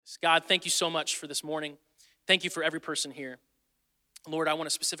Jesus. God, thank you so much for this morning. Thank you for every person here. Lord, I want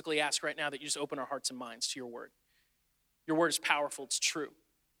to specifically ask right now that you just open our hearts and minds to your word. Your word is powerful, it's true.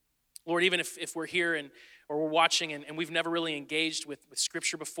 Lord, even if we're here or we're watching and we've never really engaged with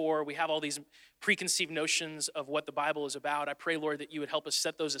Scripture before, we have all these preconceived notions of what the Bible is about, I pray, Lord, that you would help us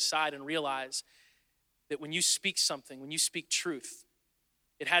set those aside and realize that when you speak something, when you speak truth,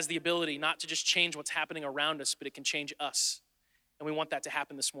 it has the ability not to just change what's happening around us, but it can change us. And we want that to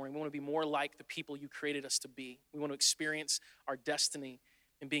happen this morning. We want to be more like the people you created us to be. We want to experience our destiny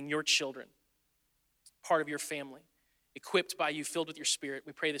in being your children, part of your family, equipped by you, filled with your Spirit.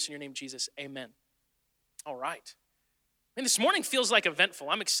 We pray this in your name, Jesus. Amen. All right. And this morning feels like eventful.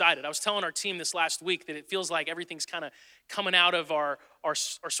 I'm excited. I was telling our team this last week that it feels like everything's kind of coming out of our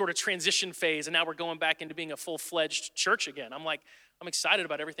sort of transition phase, and now we're going back into being a full-fledged church again. I'm excited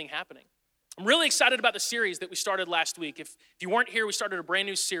about everything happening. I'm really excited about the series that we started last week. If you weren't here, we started a brand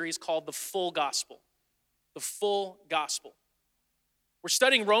new series called The Full Gospel. The Full Gospel. We're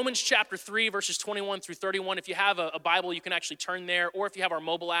studying Romans chapter 3, verses 21 through 31. If you have a Bible, you can actually turn there. Or if you have our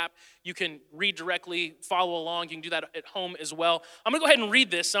mobile app, you can read directly, follow along. You can do that at home as well. I'm going to go ahead and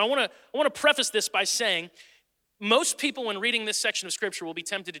read this. And I want to preface this by saying, most people when reading this section of Scripture will be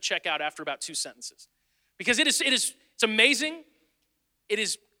tempted to check out after about 2 sentences. Because it's amazing. It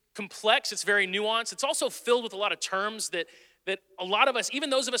is complex. It's very nuanced. It's also filled with a lot of terms that a lot of us, even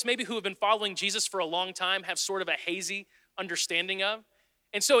those of us maybe who have been following Jesus for a long time, have sort of a hazy understanding of.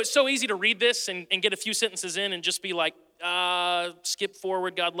 And so it's so easy to read this and get a few sentences in and just be like, skip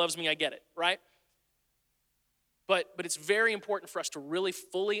forward, God loves me, I get it, right? But it's very important for us to really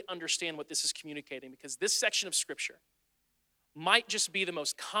fully understand what this is communicating, because this section of Scripture might just be the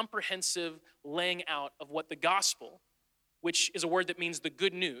most comprehensive laying out of what the gospel, which is a word that means the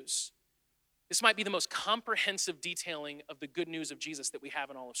good news, this might be the most comprehensive detailing of the good news of Jesus that we have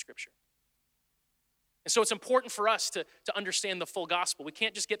in all of Scripture. And so it's important for us to understand the full gospel. We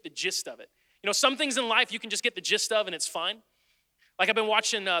can't just get the gist of it. You know, some things in life you can just get the gist of and it's fine. Like I've been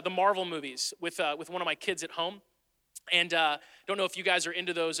watching the Marvel movies with one of my kids at home. And don't know if you guys are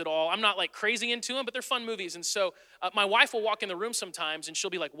into those at all. I'm not like crazy into them, but they're fun movies. And so my wife will walk in the room sometimes and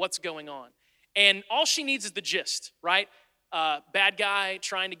she'll be like, what's going on? And all she needs is the gist, right? Bad guy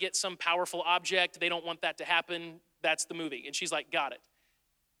trying to get some powerful object. They don't want that to happen. That's the movie. And she's like, got it.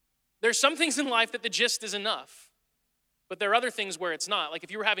 There's some things in life that the gist is enough, but there are other things where it's not. Like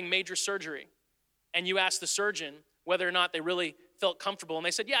if you were having major surgery and you asked the surgeon whether or not they really felt comfortable and they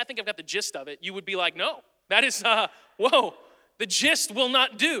said, yeah, I think I've got the gist of it, you would be like, no, that is, whoa, the gist will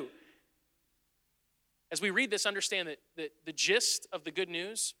not do. As we read this, understand that the gist of the good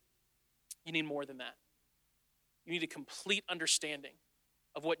news, you need more than that. You need a complete understanding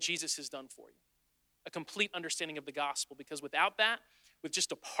of what Jesus has done for you, a complete understanding of the gospel, because without that, with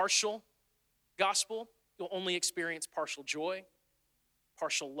just a partial gospel, you'll only experience partial joy,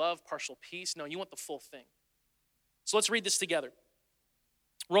 partial love, partial peace. No, you want the full thing. So let's read this together.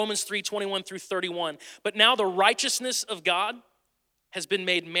 Romans 3, 21 through 31. But now the righteousness of God has been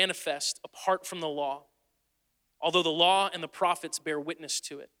made manifest apart from the law, although the law and the prophets bear witness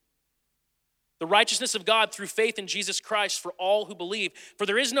to it. The righteousness of God through faith in Jesus Christ for all who believe, for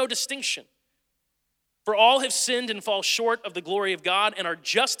there is no distinction. For all have sinned and fall short of the glory of God and are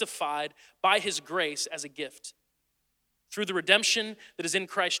justified by his grace as a gift through the redemption that is in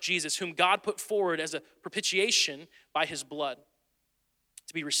Christ Jesus, whom God put forward as a propitiation by his blood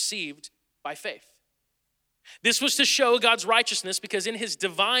to be received by faith. This was to show God's righteousness because in his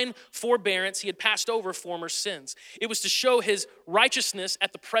divine forbearance he had passed over former sins. It was to show his righteousness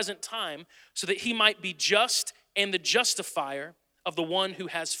at the present time so that he might be just and the justifier of the one who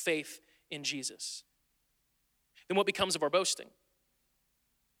has faith in Jesus. Then what becomes of our boasting?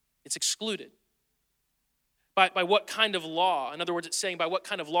 It's excluded. By what kind of law? In other words, it's saying, by what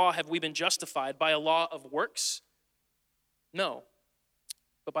kind of law have we been justified? By a law of works? No,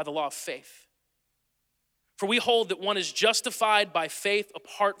 but by the law of faith. For we hold that one is justified by faith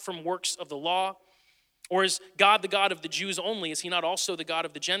apart from works of the law. Or is God the God of the Jews only? Is he not also the God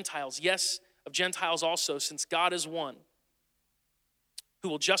of the Gentiles? Yes, of Gentiles also, since God is one, who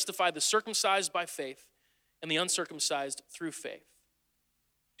will justify the circumcised by faith and the uncircumcised through faith.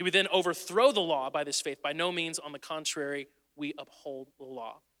 Do we then overthrow the law by this faith? By no means. On the contrary, we uphold the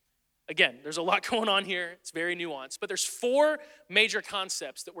law. Again, there's a lot going on here. It's very nuanced. But there's 4 major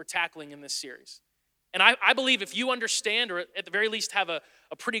concepts that we're tackling in this series. And I believe if you understand, or at the very least have a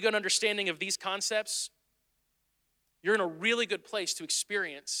pretty good understanding of these concepts, you're in a really good place to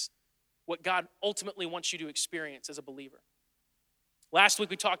experience what God ultimately wants you to experience as a believer. Last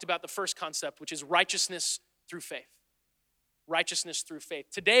week we talked about the first concept, which is righteousness through faith. righteousness through faith.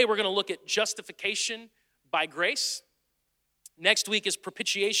 Today, we're going to look at justification by grace. Next week is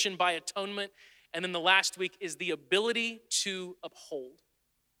propitiation by atonement. And then the last week is the ability to uphold.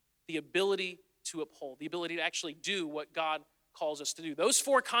 The ability to uphold. The ability to actually do what God calls us to do. Those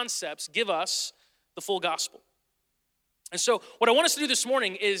four concepts give us the full gospel. And so what I want us to do this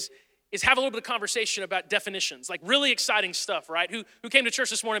morning is have a little bit of conversation about definitions, like really exciting stuff, right? Who came to church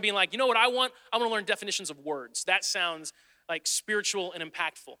this morning being like, you know what I want? I want to learn definitions of words. That sounds like spiritual and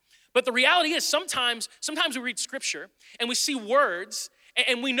impactful. But the reality is sometimes we read scripture and we see words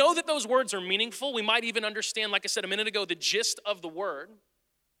and we know that those words are meaningful. We might even understand, like I said a minute ago, the gist of the word.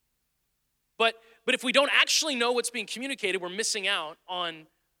 But if we don't actually know what's being communicated, we're missing out on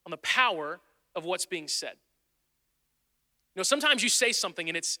the power of what's being said. You know, sometimes you say something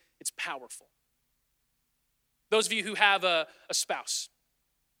and it's powerful. Those of you who have a spouse,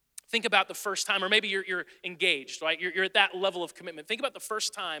 think about the first time, or maybe you're engaged, right? You're at that level of commitment. Think about the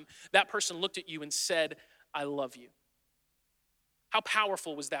first time that person looked at you and said, I love you. How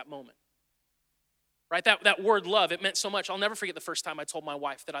powerful was that moment? Right? That word love, it meant so much. I'll never forget the first time I told my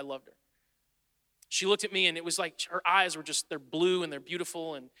wife that I loved her. She looked at me and it was like her eyes were they're blue and they're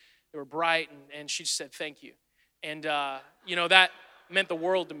beautiful and they were bright and she just said, thank you. And, that meant the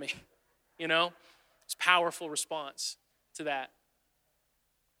world to me, It's a powerful response to that.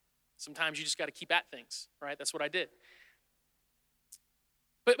 Sometimes you just got to keep at things, right? That's what I did.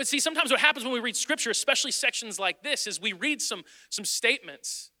 But see, sometimes what happens when we read scripture, especially sections like this, is we read some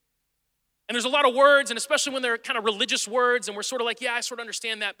statements. And there's a lot of words, and especially when they're kind of religious words, and we're sort of like, yeah, I sort of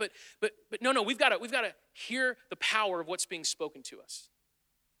understand that. But no, we've got to hear the power of what's being spoken to us.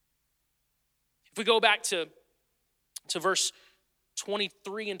 If we go back to verse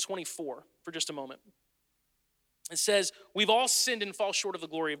 23 and 24 for just a moment. It says, we've all sinned and fall short of the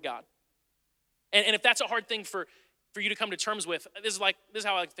glory of God. And if that's a hard thing for you to come to terms with, this is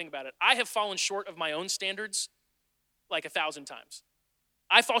how I think about it. I have fallen short of my own standards like 1,000 times.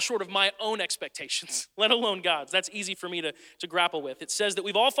 I fall short of my own expectations, let alone God's. That's easy for me to grapple with. It says that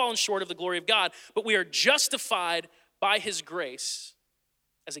we've all fallen short of the glory of God, but we are justified by his grace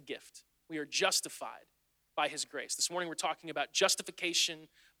as a gift. We are justified by his grace. This morning we're talking about justification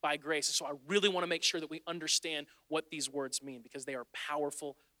by grace. And so I really want to make sure that we understand what these words mean because they are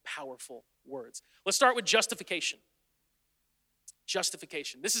powerful, powerful words. Let's start with justification.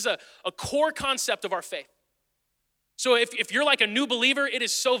 Justification. This is a core concept of our faith. So if you're like a new believer, it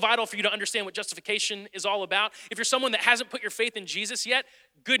is so vital for you to understand what justification is all about. If you're someone that hasn't put your faith in Jesus yet,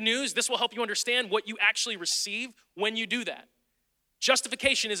 good news, this will help you understand what you actually receive when you do that.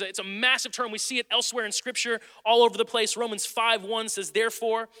 Justification it's a massive term. We see it elsewhere in Scripture all over the place. Romans 5:1 says,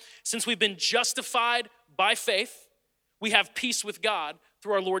 therefore, since we've been justified by faith, we have peace with God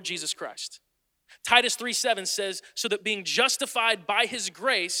through our Lord Jesus Christ. Titus 3:7 says, so that being justified by his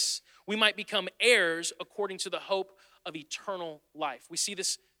grace, we might become heirs according to the hope of eternal life. We see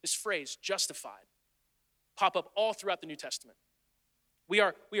this phrase, justified, pop up all throughout the New Testament. We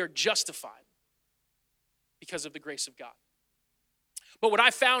are justified because of the grace of God. But what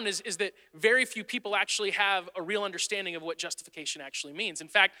I found is that very few people actually have a real understanding of what justification actually means. In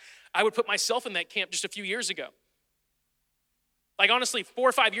fact, I would put myself in that camp just a few years ago. Like honestly, 4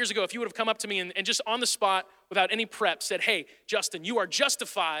 or 5 years ago, if you would have come up to me and just on the spot, without any prep, said, hey, Justin, you are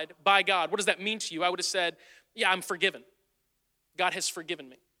justified by God. What does that mean to you? I would have said, yeah, I'm forgiven. God has forgiven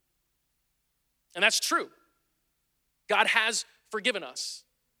me. And that's true. God has forgiven us.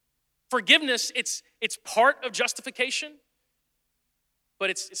 Forgiveness, it's part of justification, but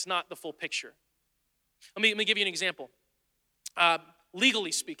it's not the full picture. Let me give you an example.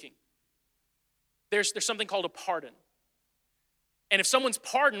 Legally speaking, there's something called a pardon. And if someone's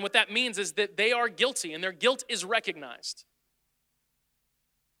pardoned, what that means is that they are guilty and their guilt is recognized.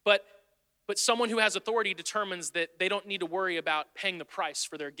 But someone who has authority determines that they don't need to worry about paying the price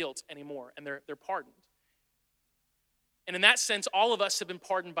for their guilt anymore, and they're pardoned. And in that sense, all of us have been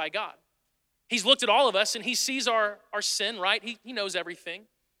pardoned by God. He's looked at all of us and he sees our sin, right? He knows everything.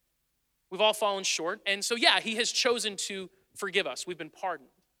 We've all fallen short. And so, yeah, he has chosen to forgive us. We've been pardoned.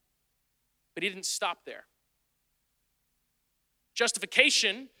 But he didn't stop there.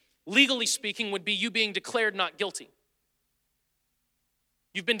 Justification, legally speaking, would be you being declared not guilty.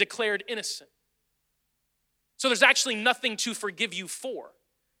 You've been declared innocent. So there's actually nothing to forgive you for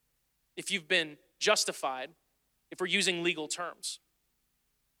if you've been justified, if we're using legal terms.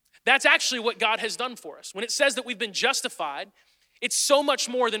 That's actually what God has done for us. When it says that we've been justified, it's so much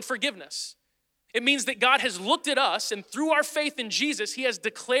more than forgiveness. It means that God has looked at us, and through our faith in Jesus, he has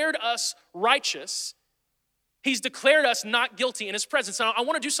declared us righteous, He's declared us not guilty in his presence. Now, I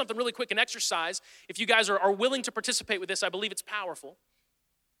want to do something really quick, an exercise. If you guys are willing to participate with this, I believe it's powerful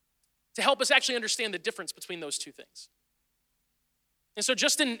to help us actually understand the difference between those two things. And so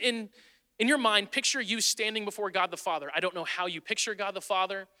just in your mind, picture you standing before God the Father. I don't know how you picture God the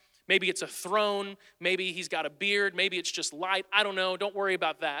Father. Maybe it's a throne. Maybe he's got a beard. Maybe it's just light. I don't know. Don't worry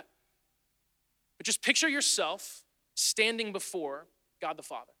about that. But just picture yourself standing before God the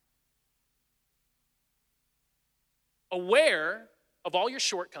Father, aware of all your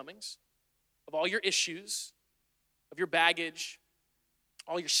shortcomings, of all your issues, of your baggage,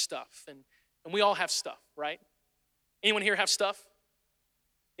 all your stuff. And we all have stuff, right? Anyone here have stuff?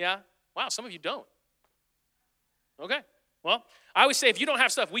 Yeah? Wow, some of you don't. Okay. Well, I always say if you don't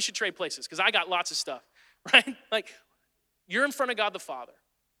have stuff, we should trade places because I got lots of stuff, right? Like, you're in front of God the Father,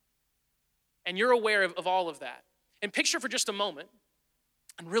 and you're aware of all of that. And picture for just a moment,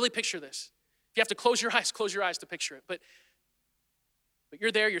 and really picture this. If you have to close your eyes to picture it. But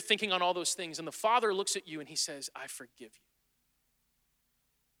you're there, you're thinking on all those things, and the Father looks at you and he says, I forgive you.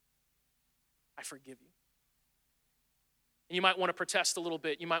 I forgive you. And you might want to protest a little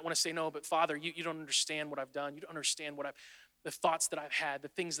bit. You might want to say, no, but Father, you don't understand what I've done. You don't understand the thoughts that I've had, the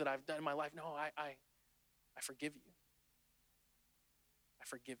things that I've done in my life. No, I forgive you. I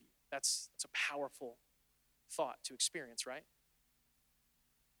forgive you. That's a powerful thought to experience, right?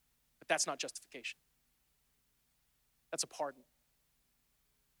 But that's not justification. That's a pardon.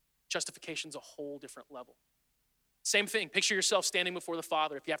 Justification's a whole different level. Same thing. Picture yourself standing before the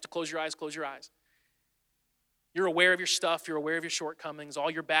Father. If you have to close your eyes, close your eyes. You're aware of your stuff. You're aware of your shortcomings, all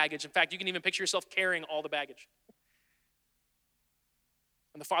your baggage. In fact, you can even picture yourself carrying all the baggage.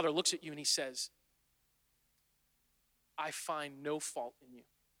 And the Father looks at you and he says, I find no fault in you.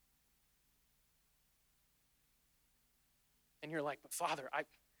 And you're like, but Father, I've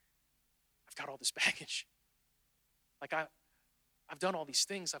got all this baggage. Like I've done all these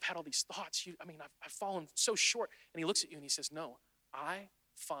things. I've had all these thoughts. I've fallen so short. And he looks at you and he says, no, I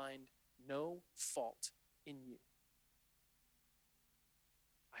find no fault in you.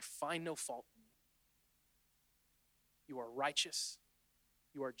 I find no fault in you. You are righteous.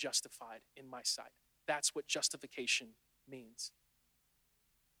 You are justified in my sight. That's what justification means.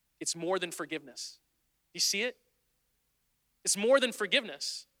 It's more than forgiveness. You see it? It's more than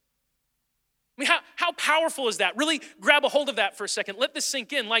forgiveness. I mean, how powerful is that? Really grab a hold of that for a second. Let this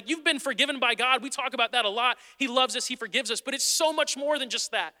sink in. Like, you've been forgiven by God. We talk about that a lot. He loves us. He forgives us. But it's so much more than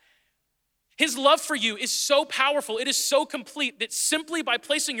just that. His love for you is so powerful. It is so complete that simply by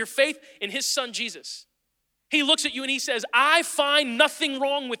placing your faith in his son, Jesus, he looks at you and he says, I find nothing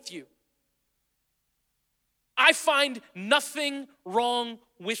wrong with you. I find nothing wrong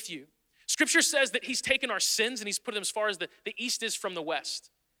with you. Scripture says that he's taken our sins and he's put them as far as the east is from the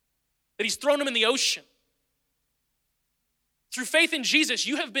west. That he's thrown them in the ocean. Through faith in Jesus,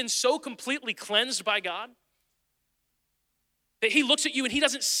 you have been so completely cleansed by God that he looks at you and he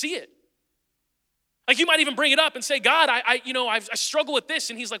doesn't see it. Like, you might even bring it up and say, God, I struggle with this.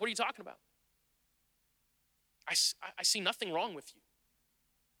 And he's like, what are you talking about? I see nothing wrong with you.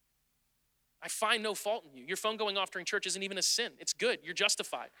 I find no fault in you. Your phone going off during church isn't even a sin. It's good. You're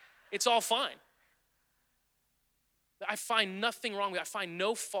justified. It's all fine. I find nothing wrong with you. I find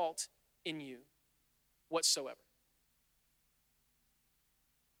no fault in you whatsoever.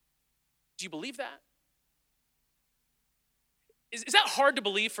 Do you believe that? Is that hard to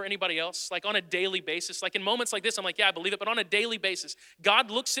believe for anybody else? Like, on a daily basis? Like, in moments like this, I'm like, yeah, I believe it. But on a daily basis, God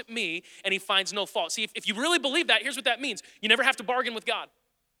looks at me and he finds no fault. See, if you really believe that, here's what that means. You never have to bargain with God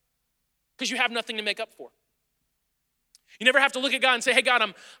because you have nothing to make up for. You never have to look at God and say, hey,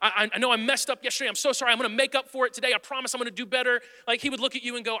 God, I know I messed up yesterday. I'm so sorry. I'm going to make up for it today. I promise I'm going to do better. Like, he would look at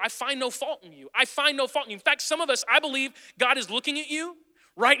you and go, I find no fault in you. I find no fault in you. In fact, some of us, I believe God is looking at you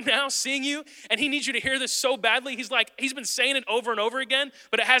right now, seeing you, and he needs you to hear this so badly. He's been saying it over and over again,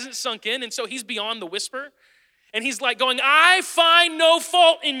 but it hasn't sunk in, and so he's beyond the whisper. And he's like going, I find no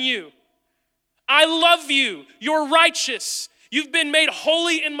fault in you. I love you. You're righteous. You've been made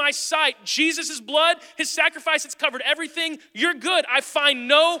holy in my sight. Jesus' blood, his sacrifice, it's covered everything. You're good. I find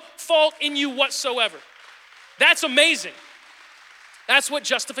no fault in you whatsoever. That's amazing. That's what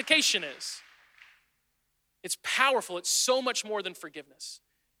justification is. It's powerful. It's so much more than forgiveness.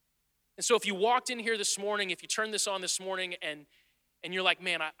 And so if you walked in here this morning, if you turned this on this morning and you're like,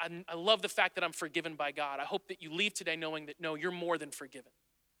 man, I love the fact that I'm forgiven by God. I hope that you leave today knowing that, no, you're more than forgiven.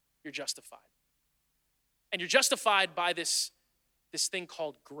 You're justified. And you're justified by this thing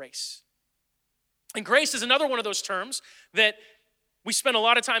called grace. And grace is another one of those terms that we spend a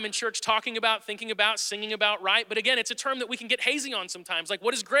lot of time in church talking about, thinking about, singing about, right? But again, it's a term that we can get hazy on sometimes. Like,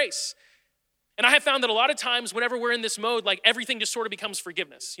 what is grace? And I have found that a lot of times whenever we're in this mode, like everything just sort of becomes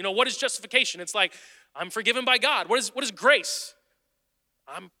forgiveness. You know, what is justification? It's like, I'm forgiven by God. What is grace?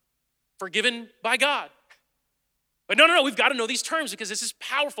 I'm forgiven by God. But no, we've got to know these terms because this is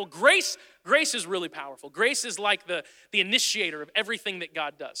powerful. Grace is really powerful. Grace is like the initiator of everything that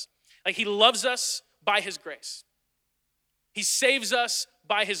God does. Like he loves us by his grace. He saves us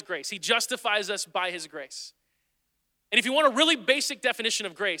by his grace. He justifies us by his grace. And if you want a really basic definition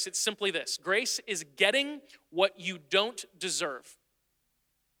of grace, it's simply this. Grace is getting what you don't deserve.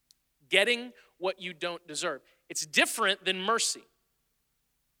 Getting what you don't deserve. It's different than mercy.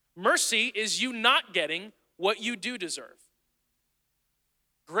 Mercy is you not getting what you do deserve.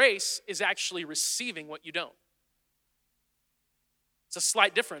 Grace is actually receiving what you don't. It's a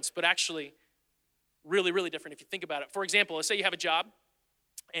slight difference, but actually really, really different if you think about it. For example, let's say you have a job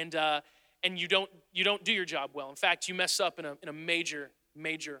and you don't do your job well. In fact, you mess up in a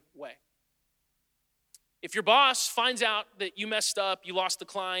major way. If your boss finds out that you messed up, you lost the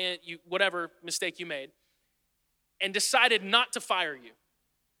client, whatever mistake you made, and decided not to fire you,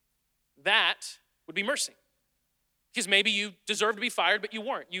 that would be mercy. Because maybe you deserved to be fired, but you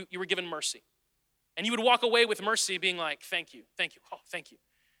weren't. You were given mercy. And you would walk away with mercy being like, thank you, oh, thank you.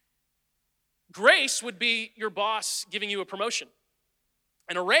 Grace would be your boss giving you a promotion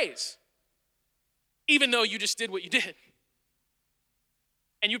and a raise, even though you just did what you did.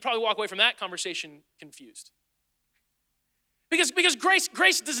 And you'd probably walk away from that conversation confused. Because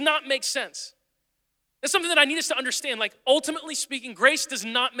grace does not make sense. That's something that I need us to understand. Like, ultimately speaking, grace does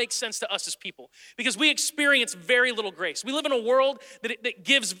not make sense to us as people because we experience very little grace. We live in a world that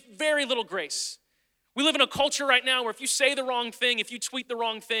gives very little grace. We live in a culture right now where if you say the wrong thing, if you tweet the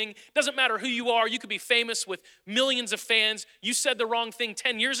wrong thing, doesn't matter who you are, you could be famous with millions of fans. You said the wrong thing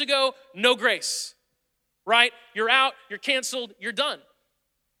 10 years ago, no grace, right? You're out, you're canceled, you're done.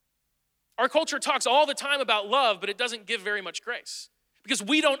 Our culture talks all the time about love, but it doesn't give very much grace. Because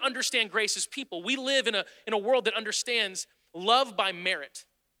we don't understand grace as people. We live in a world that understands love by merit,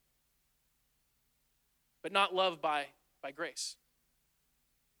 but not love by grace.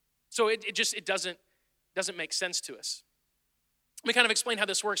 So it doesn't make sense to us. Let me kind of explain how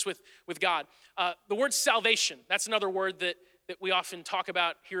this works with God. The word salvation, that's another word that we often talk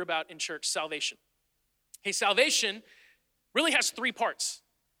about, hear about in church, salvation. Hey, salvation really has three parts.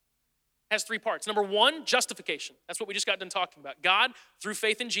 Number one, justification. That's what we just got done talking about. God, through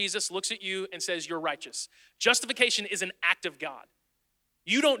faith in Jesus, looks at you and says, you're righteous. Justification is an act of God.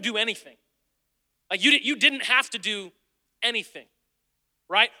 You don't do anything. Like you didn't have to do anything,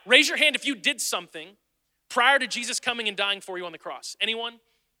 right? Raise your hand if you did something prior to Jesus coming and dying for you on the cross. Anyone?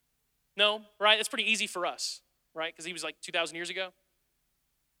 No, right? That's pretty easy for us, right? Because he was like 2,000 years ago.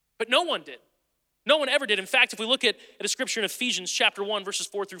 But no one did. No one ever did. In fact, if we look at a scripture in Ephesians chapter 1, verses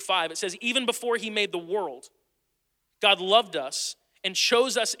 4-5, it says, even before he made the world, God loved us and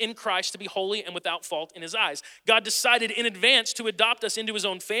chose us in Christ to be holy and without fault in his eyes. God decided in advance to adopt us into his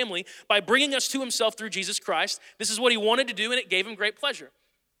own family by bringing us to himself through Jesus Christ. This is what he wanted to do, and it gave him great pleasure.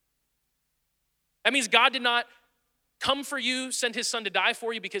 That means God did not come for you, send his son to die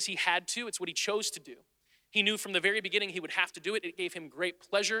for you because he had to. It's what he chose to do. He knew from the very beginning he would have to do it. It gave him great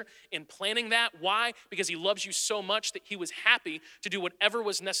pleasure in planning that. Why? Because he loves you so much that he was happy to do whatever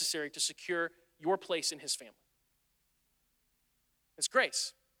was necessary to secure your place in his family. It's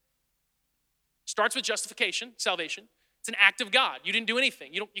grace. Starts with justification, salvation. It's an act of God. You didn't do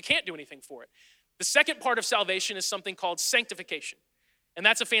anything. You can't do anything for it. The second part of salvation is something called sanctification. And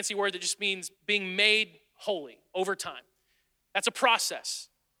that's a fancy word that just means being made holy over time. That's a process.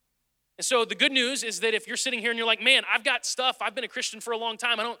 And so the good news is that if you're sitting here and you're like, man, I've got stuff, I've been a Christian for a long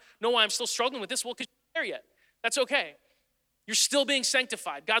time, I don't know why I'm still struggling with this. Well, because you're not there yet. That's okay. You're still being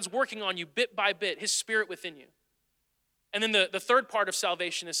sanctified. God's working on you bit by bit, his spirit within you. And then the third part of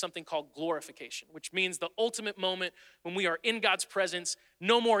salvation is something called glorification, which means the ultimate moment when we are in God's presence,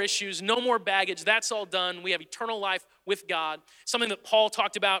 no more issues, no more baggage, that's all done. We have eternal life with God. Something that Paul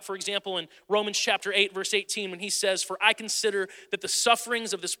talked about, for example, in Romans chapter 8, verse 18, when he says, for I consider that the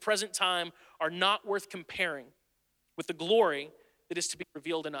sufferings of this present time are not worth comparing with the glory that is to be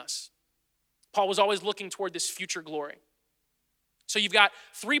revealed in us. Paul was always looking toward this future glory. So you've got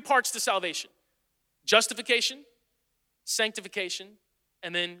three parts to salvation: justification, sanctification,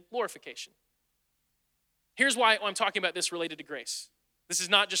 and then glorification. Here's why I'm talking about this related to grace. This is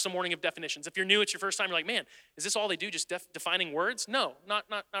not just a morning of definitions. If you're new, it's your first time, you're like, man, is this all they do, just defining words? No, not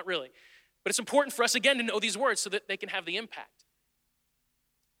really. But it's important for us, again, to know these words so that they can have the impact.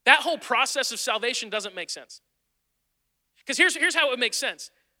 That whole process of salvation doesn't make sense. Because here's how it would make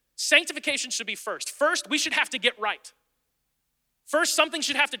sense. Sanctification should be first. First, we should have to get right. First, something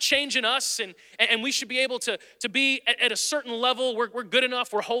should have to change in us, and we should be able to be at a certain level. We're good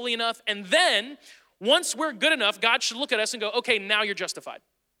enough, we're holy enough. And then, once we're good enough, God should look at us and go, okay, now you're justified.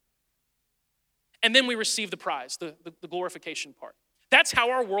 And then we receive the prize, the glorification part. That's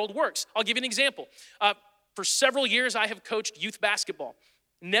how our world works. I'll give you an example. For several years, I have coached youth basketball.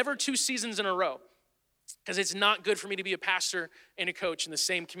 Never 2 seasons in a row, because it's not good for me to be a pastor and a coach in the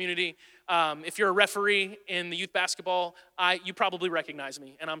same community. If you're a referee in the youth basketball, you probably recognize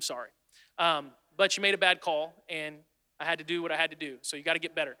me, and I'm sorry. But you made a bad call, and I had to do what I had to do, so you got to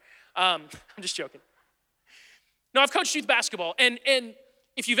get better. I'm just joking. No, I've coached youth basketball, and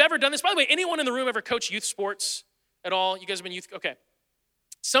if you've ever done this, by the way, anyone in the room ever coached youth sports at all? You guys have been youth? Okay.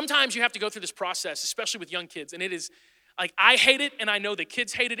 Sometimes you have to go through this process, especially with young kids, and it is like, I hate it, and I know the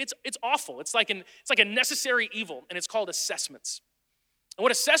kids hate it. It's awful. It's like a necessary evil, and it's called assessments. And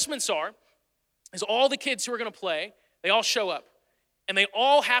what assessments are is all the kids who are going to play, they all show up, and they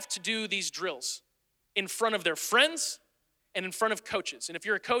all have to do these drills in front of their friends and in front of coaches. And if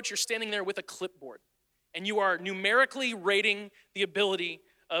you're a coach, you're standing there with a clipboard, and you are numerically rating the ability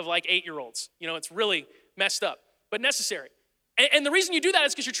of like 8-year-olds. You know, it's really messed up, but necessary. And the reason you do that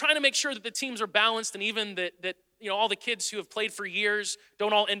is because you're trying to make sure that the teams are balanced, and even that you know, all the kids who have played for years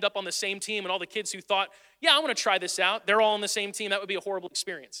don't all end up on the same team, and all the kids who thought, yeah, I'm going to try this out, they're all on the same team. That would be a horrible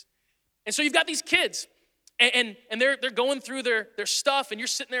experience. And so you've got these kids, and they're going through their stuff, and you're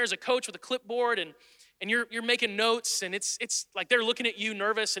sitting there as a coach with a clipboard, and you're making notes, and it's like they're looking at you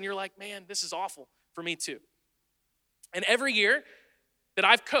nervous, and you're like, man, this is awful for me too. And every year that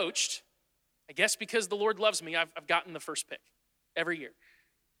I've coached, I guess because the Lord loves me, I've gotten the first pick every year.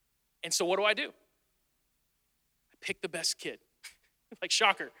 And so what do? I pick the best kid. Like,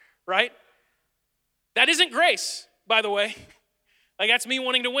 shocker, right? That isn't grace, by the way. Like, that's me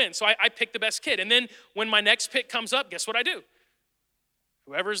wanting to win. So I pick the best kid. And then when my next pick comes up, guess what I do?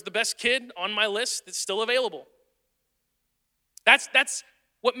 Whoever's the best kid on my list that's still available. That's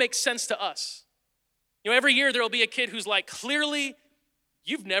what makes sense to us. You know, every year there will be a kid who's like, clearly,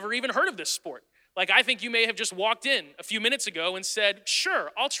 you've never even heard of this sport. Like, I think you may have just walked in a few minutes ago and said,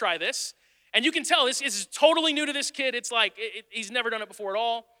 sure, I'll try this. And you can tell this is totally new to this kid. It's like, he's never done it before at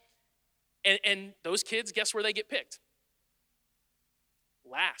all. And those kids, guess where they get picked?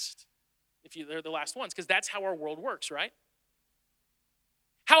 Last. They're the last ones, because that's how our world works, right?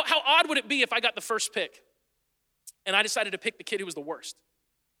 How odd would it be if I got the first pick and I decided to pick the kid who was the worst,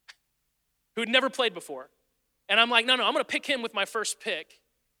 who'd never played before? And I'm like, no, I'm going to pick him with my first pick,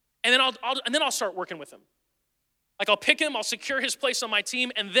 and then I'll start working with him. Like, I'll pick him, I'll secure his place on my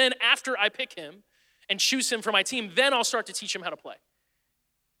team, and then after I pick him and choose him for my team, then I'll start to teach him how to play.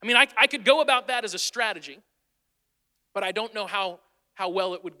 I mean, I could go about that as a strategy, but I don't know how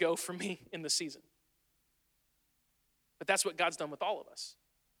well it would go for me in the season. But that's what God's done with all of us.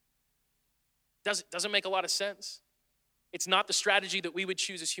 Doesn't make a lot of sense. It's not the strategy that we would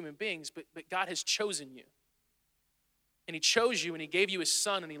choose as human beings, but God has chosen you. And he chose you, and he gave you his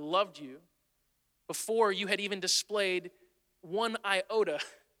son, and he loved you before you had even displayed one iota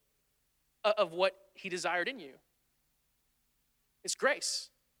of what he desired in you. It's grace.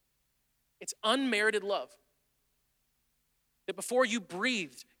 It's unmerited love. That before you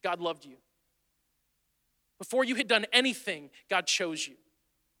breathed, God loved you. Before you had done anything, God chose you.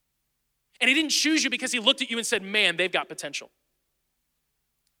 And he didn't choose you because he looked at you and said, man, they've got potential.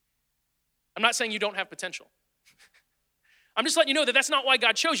 I'm not saying you don't have potential. I'm just letting you know that that's not why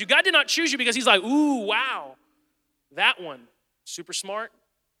God chose you. God did not choose you because he's like, ooh, wow, that one, super smart.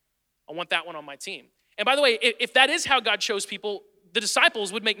 I want that one on my team. And by the way, if that is how God chose people, the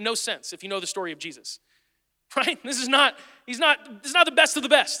disciples would make no sense if you know the story of Jesus, right? He's not the best of the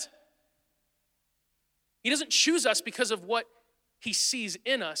best. He doesn't choose us because of what he sees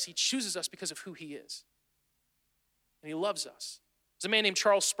in us. He chooses us because of who he is. And he loves us. There's a man named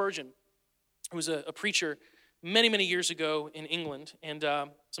Charles Spurgeon who was a preacher many, many years ago in England. And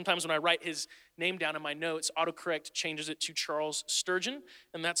sometimes when I write his name down in my notes, autocorrect changes it to Charles Sturgeon,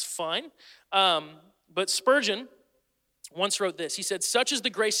 and that's fine. But Spurgeon once wrote this. He said, such is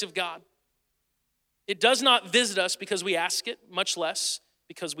the grace of God. It does not visit us because we ask it, much less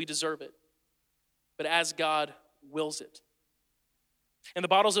because we deserve it, but as God wills it. And the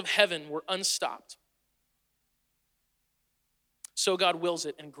bottles of heaven were unstopped. So God wills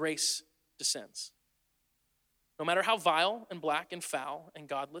it, and grace descends. No matter how vile and black and foul and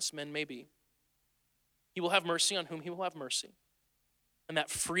godless men may be, he will have mercy on whom he will have mercy. And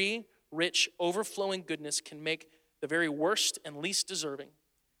that free, rich, overflowing goodness can make the very worst and least deserving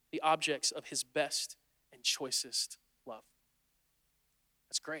the objects of his best and choicest love.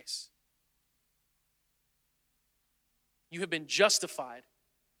 That's grace. You have been justified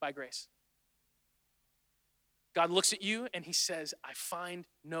by grace. God looks at you and he says, I find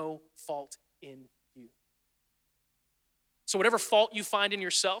no fault in you. So whatever fault you find in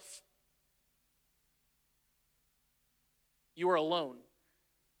yourself, you are alone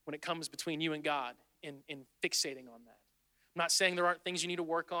when it comes between you and God in fixating on that. I'm not saying there aren't things you need to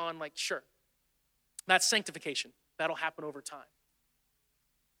work on, like sure. That's sanctification. That'll happen over time.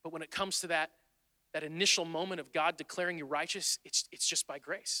 But when it comes to that initial moment of God declaring you righteous, it's just by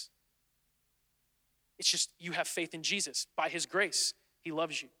grace. It's just you have faith in Jesus. By his grace, he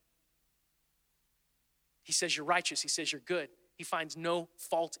loves you. He says you're righteous. He says you're good. He finds no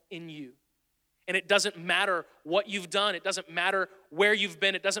fault in you. And it doesn't matter what you've done. It doesn't matter where you've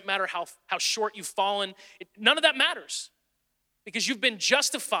been. It doesn't matter how short you've fallen. None of that matters because you've been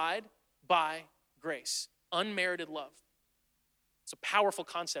justified by grace, unmerited love. It's a powerful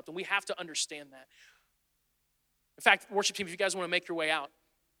concept, and we have to understand that. In fact, worship team, if you guys want to make your way out,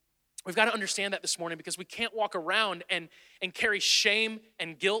 we've got to understand that this morning because we can't walk around and carry shame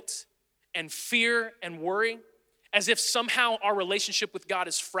and guilt and fear and worry as if somehow our relationship with God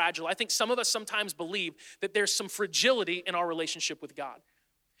is fragile. I think some of us sometimes believe that there's some fragility in our relationship with God.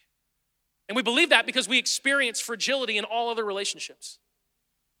 And we believe that because we experience fragility in all other relationships.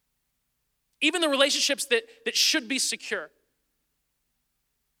 Even the relationships that should be secure.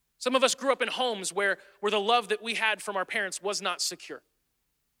 Some of us grew up in homes where the love that we had from our parents was not secure.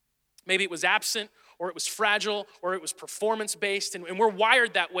 Maybe it was absent, or it was fragile, or it was performance-based, and we're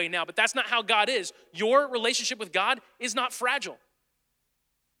wired that way now, but that's not how God is. Your relationship with God is not fragile.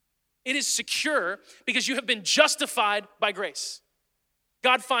 It is secure because you have been justified by grace.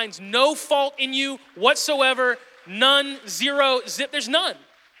 God finds no fault in you whatsoever, none, zero, zip, there's none.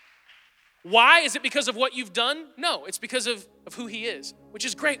 Why? Is it because of what you've done? No, it's because of who he is, which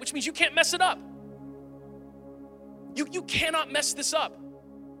is great, which means you can't mess it up. You cannot mess this up.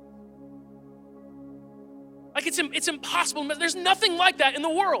 Like it's impossible. There's nothing like that in the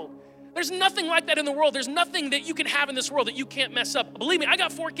world. There's nothing like that in the world. There's nothing that you can have in this world that you can't mess up. Believe me, I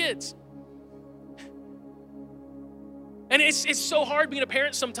got 4 kids. And it's so hard being a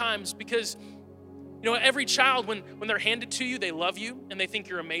parent sometimes because every child, when they're handed to you, they love you and they think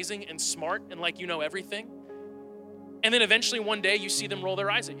you're amazing and smart and like you know everything. And then eventually one day you see them roll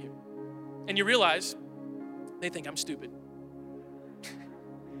their eyes at you and you realize they think I'm stupid.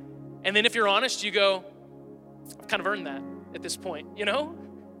 And then if you're honest, you go, I've kind of earned that at this point,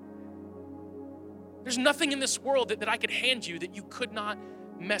 There's nothing in this world that I could hand you that you could not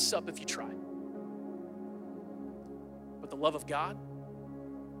mess up if you tried. But the love of God,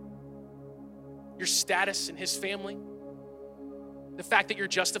 your status in his family, the fact that you're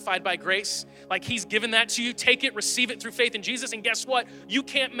justified by grace, like he's given that to you, take it, receive it through faith in Jesus, and guess what? You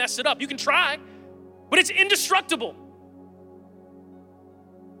can't mess it up. You can try, but it's indestructible.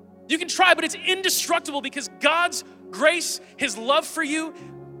 You can try, but it's indestructible because God's grace, his love for you,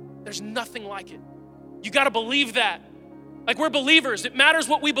 there's nothing like it. You got to believe that. Like we're believers. It matters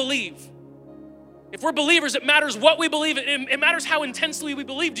what we believe. If we're believers, it matters what we believe. It matters how intensely we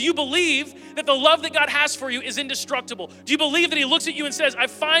believe. Do you believe that the love that God has for you is indestructible? Do you believe that he looks at you and says, I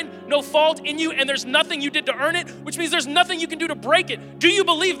find no fault in you and there's nothing you did to earn it, which means there's nothing you can do to break it? Do you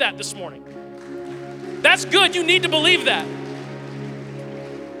believe that this morning? That's good. You need to believe that.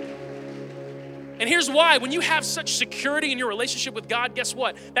 And here's why. When you have such security in your relationship with God, guess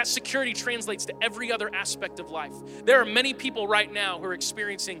what? That security translates to every other aspect of life. There are many people right now who are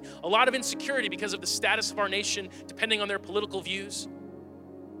experiencing a lot of insecurity because of the status of our nation, depending on their political views,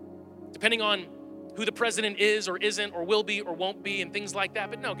 depending on who the president is or isn't or will be or won't be and things like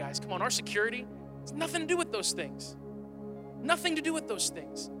that. But no, guys, come on. Our security has nothing to do with those things. Nothing to do with those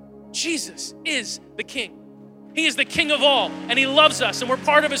things. Jesus is the King. He is the King of all, and he loves us, and we're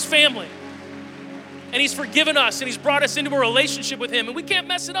part of his family. And he's forgiven us, and he's brought us into a relationship with him, and we can't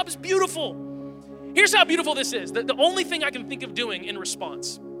mess it up. It's beautiful. Here's how beautiful this is. The only thing I can think of doing in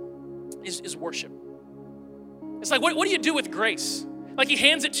response is worship. It's like, what do you do with grace? Like he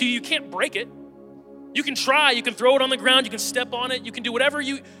hands it to you, you can't break it. You can try, you can throw it on the ground, you can step on it, you can do whatever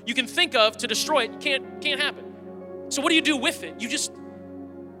you can think of to destroy it. It can't happen. So what do you do with it? You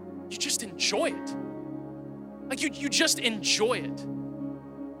just enjoy it. Like you just enjoy it.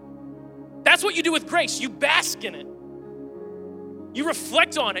 That's what you do with grace. You bask in it. You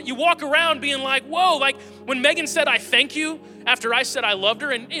reflect on it. You walk around being like, whoa, like when Megan said, I thank you, after I said I loved her,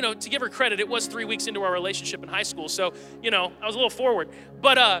 and to give her credit, it was 3 weeks into our relationship in high school, so, I was a little forward.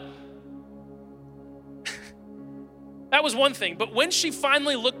 But that was one thing. But when she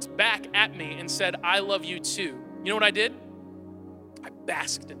finally looked back at me and said, I love you too, you know what I did? I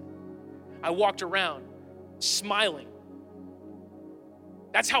basked in it. I walked around smiling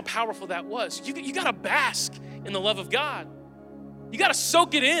That's how powerful that was. You got to bask in the love of God. You got to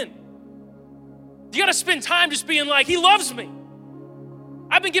soak it in. You got to spend time just being like, he loves me.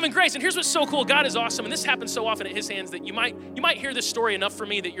 I've been given grace. And here's what's so cool. God is awesome. And this happens so often at his hands that you might hear this story enough for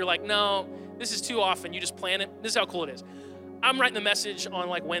me that you're like, no, this is too often. You just plan it. This is how cool it is. I'm writing the message on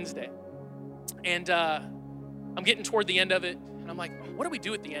like Wednesday. And I'm getting toward the end of it. And I'm like, what do we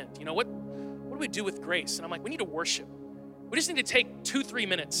do at the end? You know, what do we do with grace? And I'm like, we need to worship. We just need to take 2-3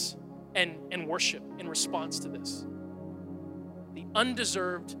 minutes and worship in response to this. The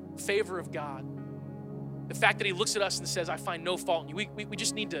undeserved favor of God. The fact that he looks at us and says, I find no fault in you. We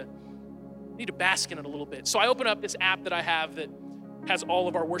just need to bask in it a little bit. So I open up this app that I have that has all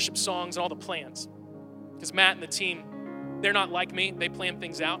of our worship songs and all the plans. Because Matt and the team, they're not like me. They plan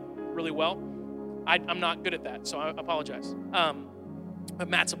things out really well. I'm not good at that, so I apologize. But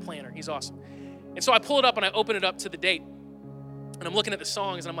Matt's a planner. He's awesome. And so I pull it up and I open it up to the date. And I'm looking at the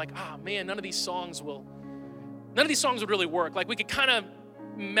songs and I'm like, man, none of these songs would really work. Like we could kind of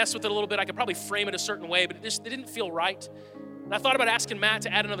mess with it a little bit. I could probably frame it a certain way, but it didn't feel right. And I thought about asking Matt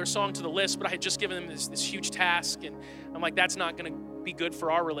to add another song to the list, but I had just given him this huge task, and I'm like, that's not going to be good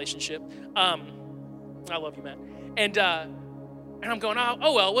for our relationship. I love you, Matt. And I'm going,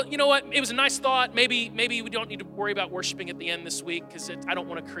 oh well, you know what? It was a nice thought. Maybe we don't need to worry about worshiping at the end this week because I don't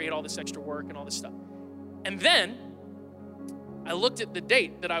want to create all this extra work and all this stuff. And then I looked at the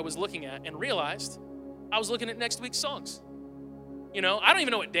date that I was looking at and realized I was looking at next week's songs. You know, I don't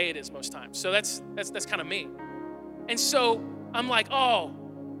even know what day it is most times. So that's kind of me. And so I'm like, I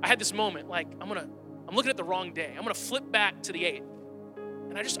had this moment, like I'm looking at the wrong day. I'm gonna flip back to the 8th.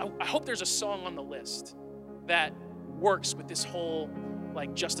 And I hope there's a song on the list that works with this whole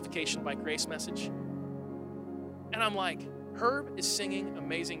like justification by grace message. And I'm like, Herb is singing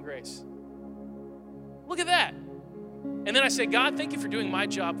Amazing Grace. Look at that. And then I say, God, thank you for doing my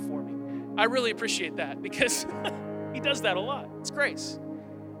job for me. I really appreciate that because he does that a lot. It's grace.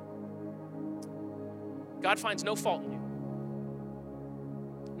 God finds no fault in you.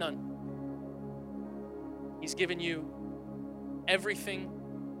 None. He's given you everything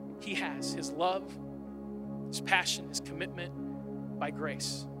he has, his love, his passion, his commitment by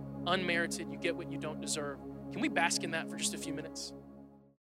grace. Unmerited, you get what you don't deserve. Can we bask in that for just a few minutes?